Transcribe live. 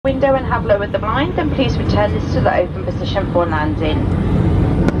Window and have lowered the blind, then please return this to the open position for landing.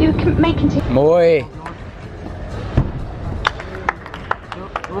 You may continue. Mooi.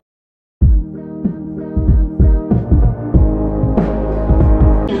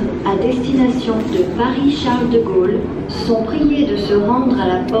 À destination de Paris-Charles de Gaulle sont priés de se rendre à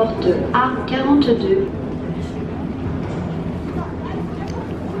la porte A42.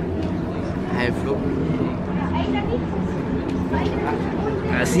 Hij vloog.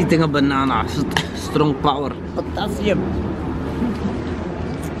 Eating a banana, strong power, potassium.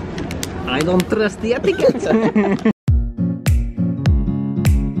 I don't trust the etiquette.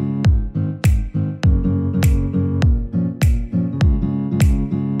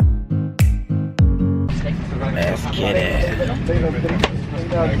 Let's get it.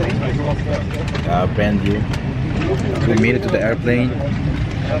 Brand new. So we made it to the airplane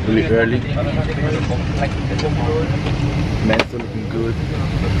really early. Man's still looking good.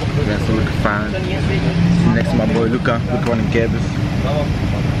 Man's still looking fine. Next to my boy Luca running cabins.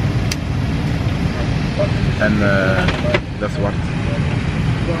 And that's Wart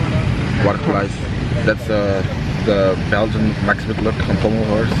Place. That's the Belgian Max with Luck on pommel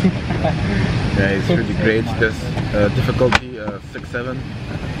horse. Yeah, he's really great. There's difficulty 6-7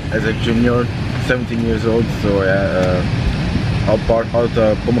 as a junior, 17 years old. So yeah, all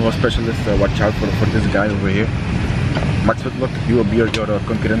the pommel horse specialists watch out for this guy over here. Max with Luck, you will be your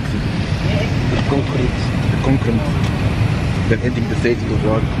concurrent. The concurrent. They're eating the stage as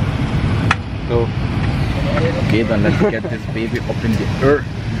well. So, okay, then let's get this baby up in the air.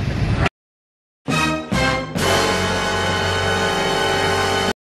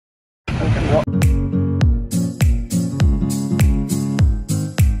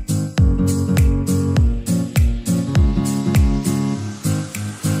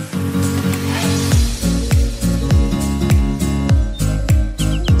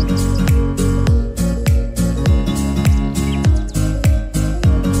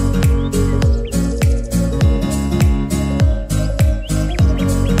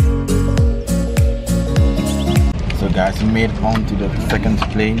 Guys, we made it onto the second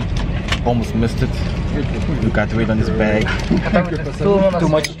plane. Almost missed it. Look at the weight on this bag. Too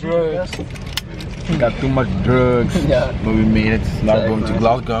much drugs. We got too much drugs. Yeah. But we made it. Now we're going to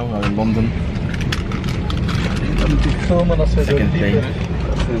Glasgow or in London. Second plane.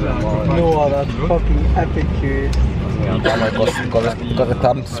 No, that's fucking epic, dude. Ik had het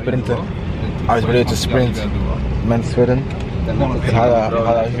time to sprinten. I was ready to sprint. Man sweating.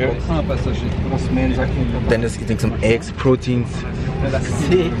 Here. Dennis eating some eggs, proteins. A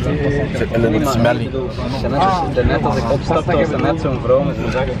little bit smelly. Net als ik opstapte was er net zo'n vrouw met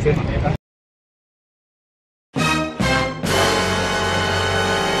een zakje.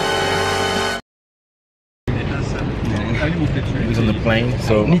 He's on the plane,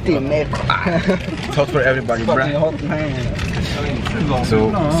 so it's hot for everybody, bro.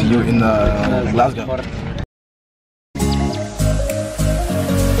 So see you in Glasgow.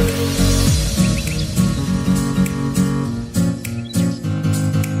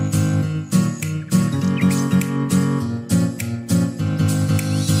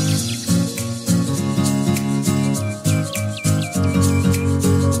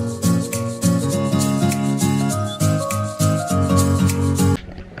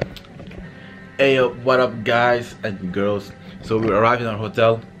 Hey yo, what up guys and girls? So we arrived in our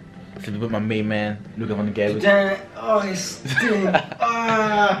hotel. Sleeping with my main man, Luca van de Cabin. Oh, he stinks.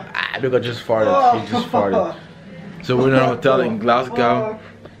 Luca just farted. He just farted. So we're in our hotel in Glasgow.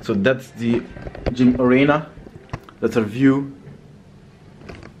 So that's the gym arena. That's our view.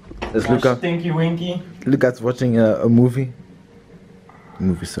 That's Luca. Stinky Winky. Luca's watching a movie. The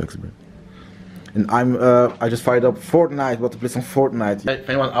movie sucks, bro. And I just fired up Fortnite. About to play some Fortnite. If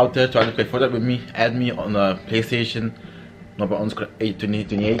anyone out there trying to play Fortnite with me, add me on PlayStation number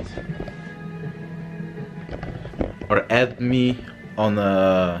 _82828, or add me on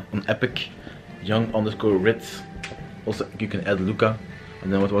Epic young_Ritz. Also, you can add Luca,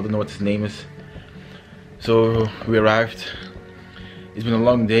 and then I don't know what his name is. So we arrived. It's been a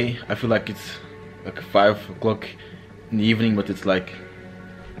long day. I feel like it's like 5 o'clock in the evening, but it's like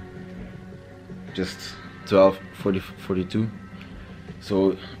just 12:42.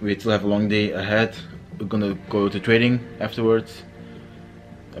 So we still have a long day ahead. We're gonna go to training afterwards.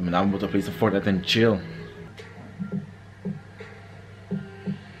 I mean, I'm about to play some Fortnite and chill.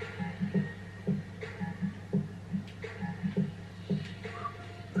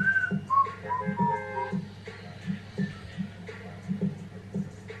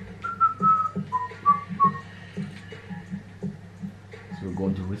 So we're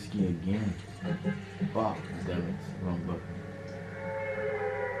going to whiskey again. Oh, damn it, wrong button.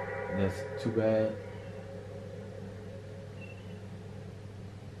 That's too bad.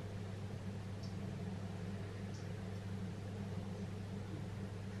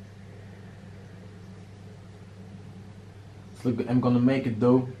 Look, I'm gonna make it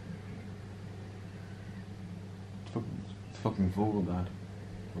though. Fucking vogel daar.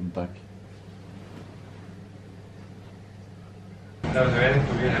 Op het dak. Dat we weinig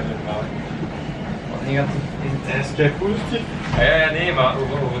proberen hebben in Mali. Wat negatief? Het is kei positief. Ja, nee, maar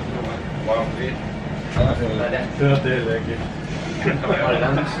over waarom weer? Dat is lekker. Maar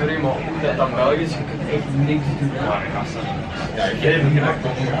dan, sorry, maar hoe dat België is, je kunt echt niks doen. Ja, ik geef hem direct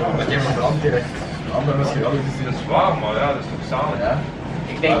op. Ik geef hem brand direct. Ander misschien wel iets. Dat is waar, maar ja, dat is toch samen. Ja.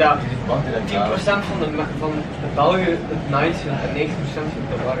 Ik denk dat 10% van de Belgen het nice vindt en 90% vindt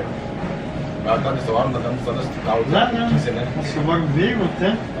het warm. Maar dan is het warm, dan is het koud. Als je warm weer wordt,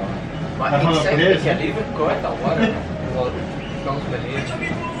 hè. Maar ik zeg, ik heb liever koud dan warm. Dat kan met leertje.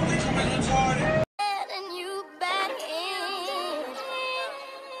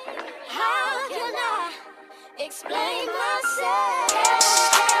 Explain myself.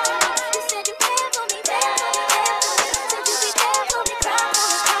 You said you care for me, said you be there for me, cry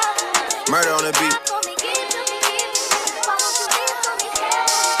for me. Murder on the beat.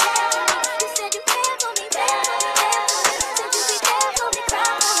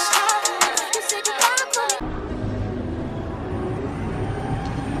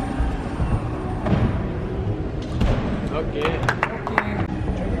 Okay.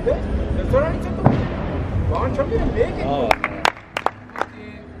 That's all right. Waarom zou je een beetje? Oh.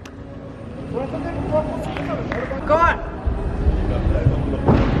 Kom maar!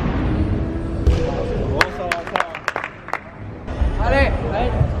 Allee!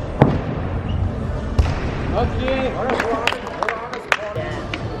 Oké!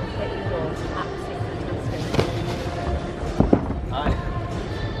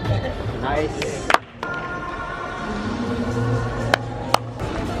 Nice!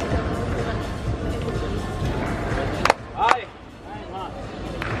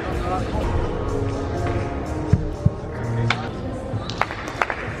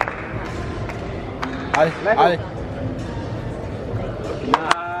 Allez, allez.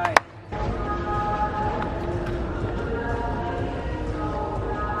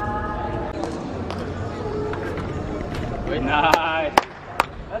 Nice.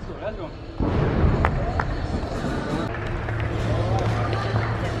 Let's go, let's go.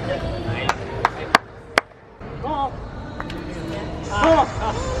 Nice. Come on. Come on.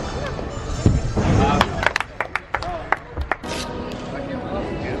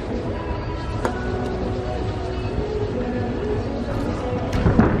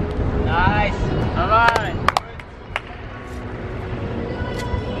 Nice. All right.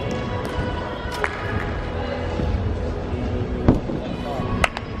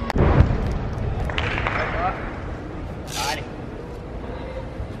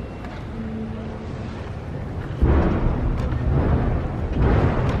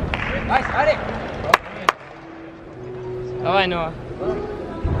 Nice, allez. Ça va, Noah.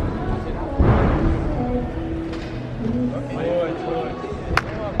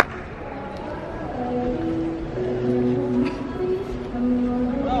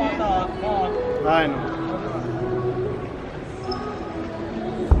 Nein.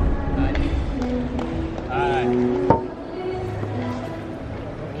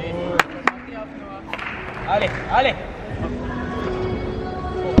 Allez, allez.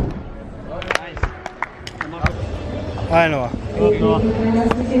 I know.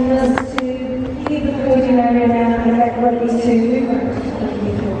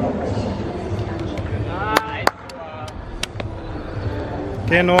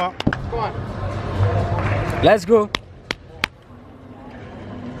 Okay, Noah. Come on. Let's go.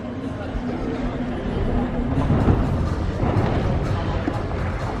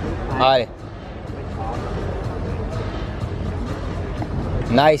 Allez.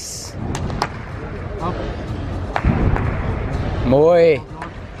 Nice. Mooi.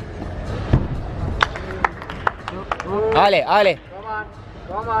 Allez, allez. Come on,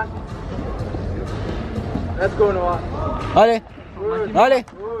 come on. Let's go, Noah. Allez, allez.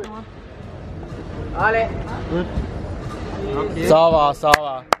 Allez. Ça va, ça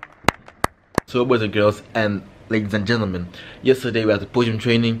va. So boys and girls and ladies and gentlemen, yesterday we had the podium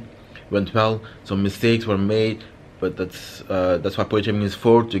training, went well, some mistakes were made, but that's why podium training is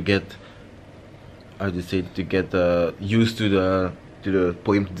for, to get, how do you say, to get used to the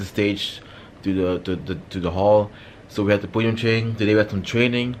podium, to the stage, to the hall. So we had the podium training. Today we had some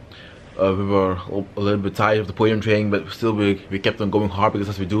training. We were a little bit tired of the podium training, but still we kept on going hard, because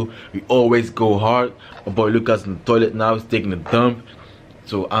as we do, we always go hard. My boy Lucas in the toilet now, he's taking a dump.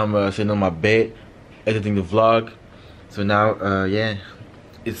 So I'm sitting on my bed, editing the vlog. So now, yeah,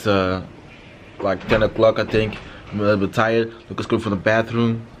 it's like 10 o'clock, I think. I'm a little bit tired. Lucas going from the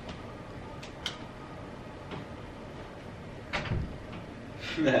bathroom.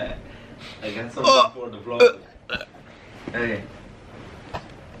 I got something for the vlog. Hey,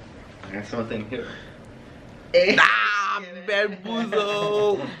 I got something here. Ah,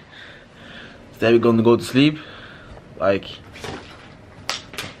 bamboozle! So then we're gonna go to sleep, like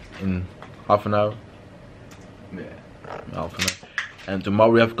in half an hour. Yeah. Half an hour. And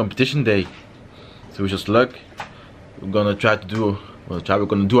tomorrow we have competition day. So wish us luck. We're gonna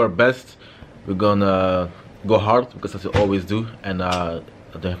do our best. We're gonna go hard because that's what we always do. And I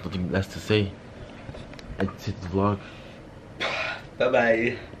don't have nothing less to say. That's it, the vlog. Bye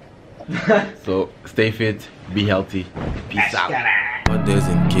bye. So stay fit, be healthy, peace out. What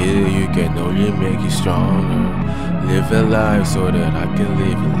doesn't kill you can only make you stronger. Live a life so that I can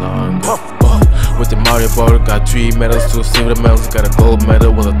live it longer. With the Mario Ball, got 3 medals, 2 silver medals, got a gold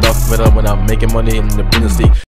medal, 1 a tough medal when I'm making money in the business league.